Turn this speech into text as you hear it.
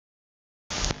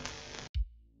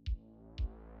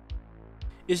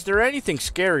Is there anything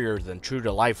scarier than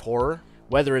true-to-life horror?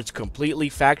 Whether it's completely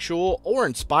factual or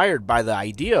inspired by the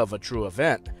idea of a true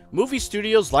event, movie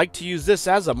studios like to use this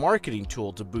as a marketing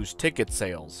tool to boost ticket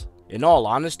sales. In all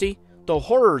honesty, the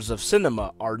horrors of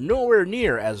cinema are nowhere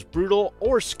near as brutal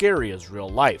or scary as real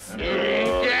life.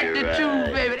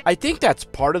 I think that's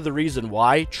part of the reason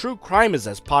why true crime is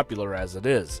as popular as it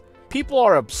is. People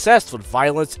are obsessed with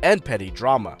violence and petty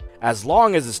drama, as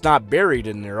long as it's not buried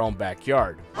in their own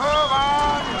backyard.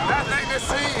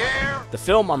 The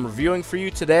film I'm reviewing for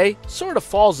you today sort of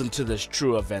falls into this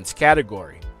true events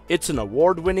category. It's an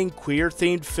award-winning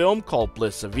queer-themed film called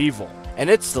BLISS of EVIL, and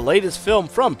it's the latest film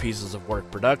from Pieces of Work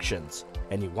Productions.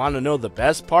 And you want to know the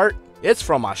best part? It's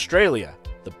from Australia,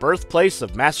 the birthplace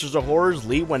of Masters of Horror's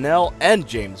Lee Winnell and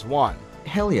James Wan.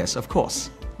 Hell yes, of course.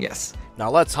 Yes. Now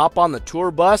let's hop on the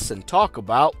tour bus and talk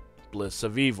about BLISS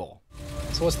of EVIL.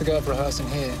 So what's the go of rehearsing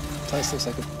here? The place looks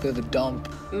like a bit of a dump.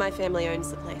 My family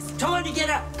owns the place. Time to get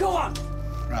up! Go on!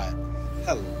 Right.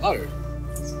 Hello.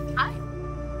 Hi.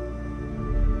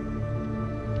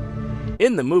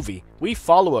 In the movie, we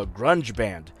follow a grunge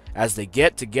band as they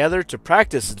get together to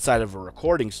practice inside of a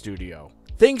recording studio.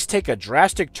 Things take a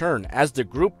drastic turn as the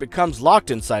group becomes locked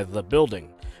inside the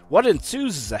building. What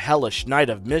ensues is a hellish night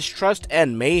of mistrust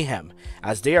and mayhem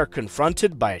as they are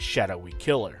confronted by a shadowy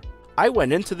killer. I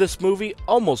went into this movie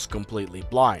almost completely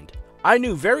blind. I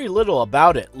knew very little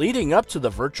about it leading up to the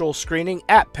virtual screening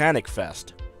at Panic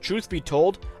Fest. Truth be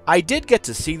told, I did get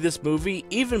to see this movie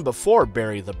even before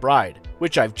Bury the Bride,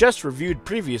 which I've just reviewed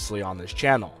previously on this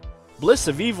channel. BLISS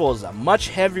of EVIL is a much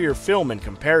heavier film in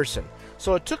comparison,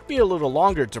 so it took me a little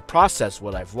longer to process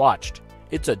what I've watched.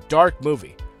 It's a dark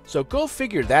movie, so go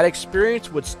figure that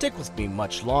experience would stick with me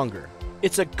much longer.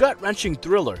 It's a gut-wrenching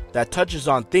thriller that touches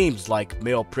on themes like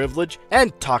male privilege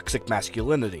and toxic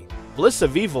masculinity. BLISS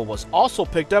of EVIL was also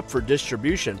picked up for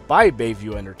distribution by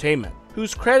Bayview Entertainment,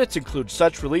 whose credits include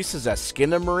such releases as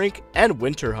Skinamarink and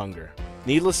Winter Hunger.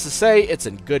 Needless to say, it's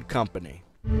in good company.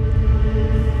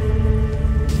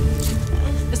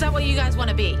 Is that what you guys want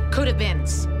to be? Could have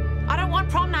beens. I don't want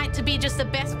prom night to be just the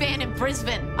best band in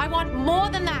Brisbane. I want more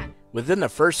than that. Within the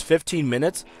first 15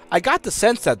 minutes, I got the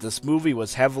sense that this movie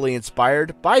was heavily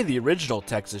inspired by the original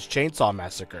Texas Chainsaw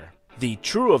Massacre. The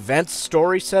true events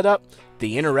story setup,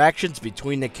 the interactions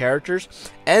between the characters,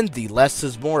 and the less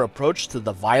is more approach to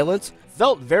the violence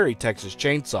felt very Texas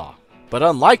Chainsaw. But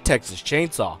unlike Texas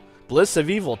Chainsaw, BLISS of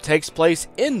EVIL takes place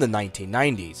in the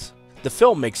 1990s. The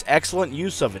film makes excellent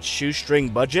use of its shoestring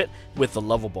budget with a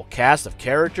lovable cast of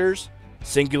characters,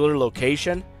 singular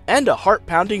location, and a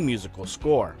heart-pounding musical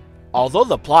score. Although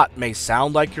the plot may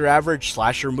sound like your average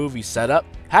slasher movie setup,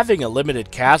 having a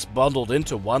limited cast bundled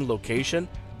into one location,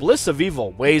 BLISS of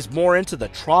EVIL weighs more into the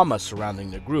trauma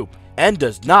surrounding the group and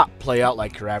does not play out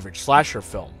like your average slasher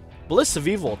film. BLISS of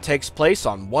EVIL takes place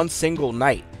on one single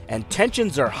night, and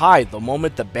tensions are high the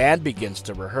moment the band begins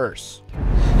to rehearse.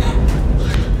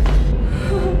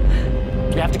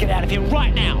 We have to get out of here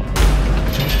right now!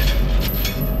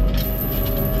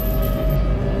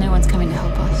 No one's coming to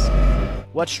help us.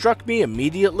 What struck me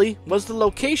immediately was the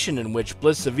location in which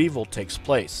BLISS of EVIL takes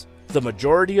place. The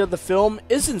majority of the film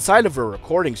is inside of a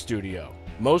recording studio.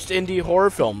 Most indie horror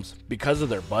films, because of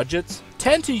their budgets,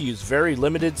 tend to use very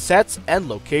limited sets and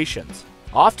locations.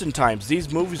 Oftentimes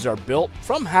these movies are built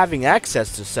from having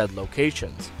access to said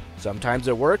locations. Sometimes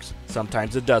it works,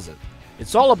 sometimes it doesn't.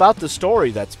 It's all about the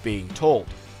story that's being told.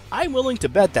 I'm willing to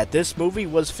bet that this movie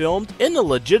was filmed in a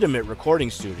legitimate recording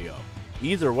studio.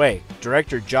 Either way,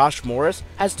 director Josh Morris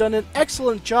has done an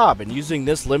excellent job in using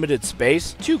this limited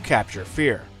space to capture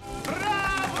fear.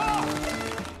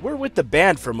 We're with the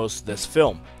band for most of this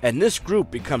film, and this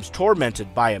group becomes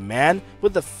tormented by a man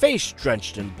with a face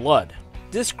drenched in blood.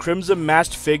 This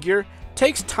crimson-masked figure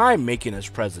takes time making his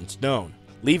presence known,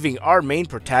 leaving our main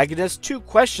protagonist to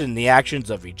question the actions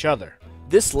of each other.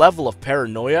 This level of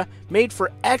paranoia made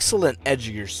for excellent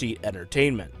edge-of-your-seat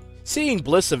entertainment. Seeing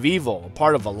BLISS of EVIL, a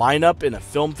part of a lineup in a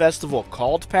film festival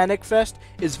called Panic Fest,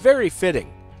 is very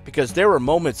fitting, because there were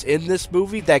moments in this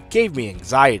movie that gave me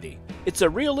anxiety. It's a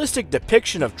realistic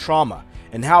depiction of trauma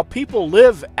and how people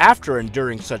live after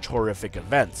enduring such horrific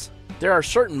events. There are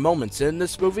certain moments in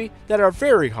this movie that are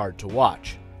very hard to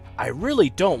watch. I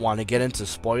really don't want to get into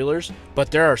spoilers,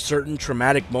 but there are certain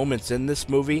traumatic moments in this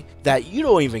movie that you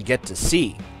don't even get to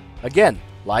see. Again,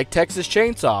 like Texas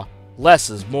Chainsaw, less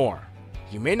is more.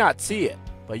 You may not see it,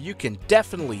 but you can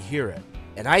definitely hear it,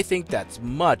 and I think that's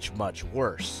much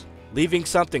worse. Leaving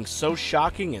something so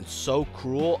shocking and so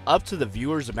cruel up to the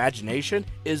viewer's imagination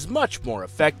is much more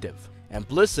effective, and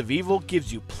BLISS of EVIL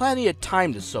gives you plenty of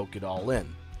time to soak it all in.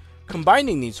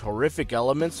 Combining these horrific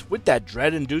elements with that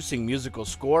dread-inducing musical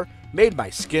score made my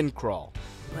skin crawl.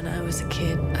 When I was a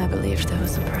kid, I believed there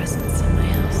was a presence in my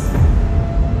house.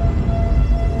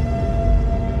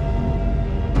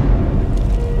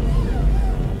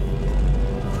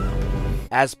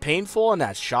 As painful and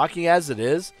as shocking as it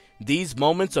is, these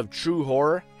moments of true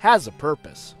horror has a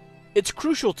purpose. It's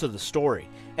crucial to the story,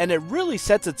 and it really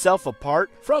sets itself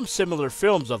apart from similar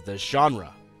films of this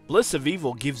genre. Bliss of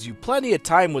Evil gives you plenty of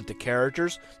time with the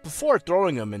characters before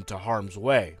throwing them into harm's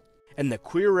way, and the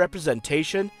queer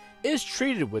representation is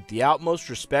treated with the utmost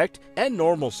respect and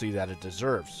normalcy that it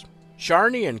deserves.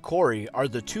 Sharni and Corey are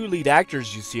the two lead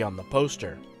actors you see on the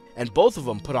poster, and both of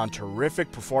them put on terrific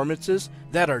performances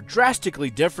that are drastically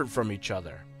different from each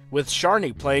other, with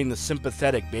Sharni playing the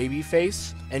sympathetic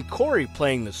babyface and Corey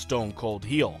playing the stone-cold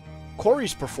heel.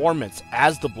 Corey's performance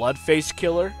as the blood-faced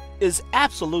killer is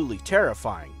absolutely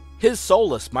terrifying. His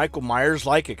soulless Michael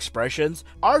Myers-like expressions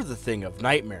are the thing of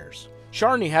nightmares.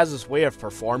 Sharni has this way of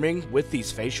performing with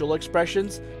these facial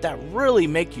expressions that really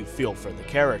make you feel for the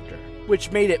character,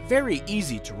 which made it very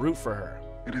easy to root for her.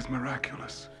 It is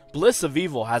miraculous. Bliss of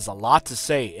Evil has a lot to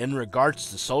say in regards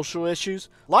to social issues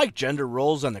like gender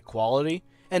roles and equality,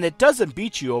 and it doesn't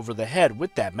beat you over the head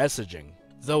with that messaging.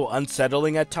 Though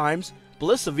unsettling at times,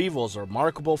 Bliss of Evil is a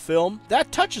remarkable film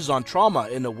that touches on trauma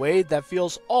in a way that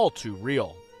feels all too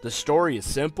real. The story is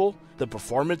simple, the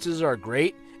performances are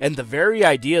great, and the very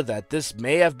idea that this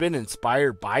may have been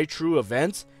inspired by true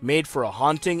events made for a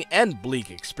haunting and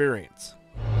bleak experience.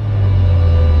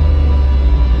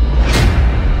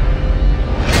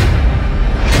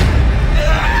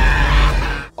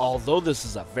 Although this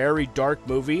is a very dark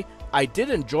movie, I did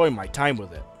enjoy my time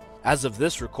with it. As of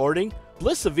this recording,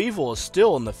 Bliss of Evil is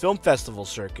still in the film festival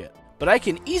circuit, but I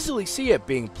can easily see it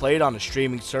being played on a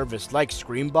streaming service like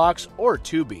Screambox or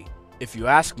Tubi. If you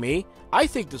ask me, I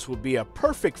think this would be a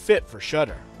perfect fit for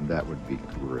Shudder. That would be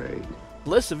great.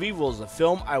 Bliss of Evil is a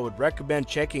film I would recommend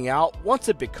checking out once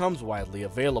it becomes widely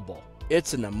available.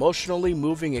 It's an emotionally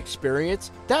moving experience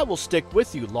that will stick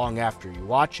with you long after you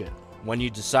watch it. When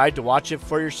you decide to watch it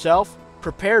for yourself,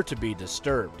 prepare to be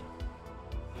disturbed.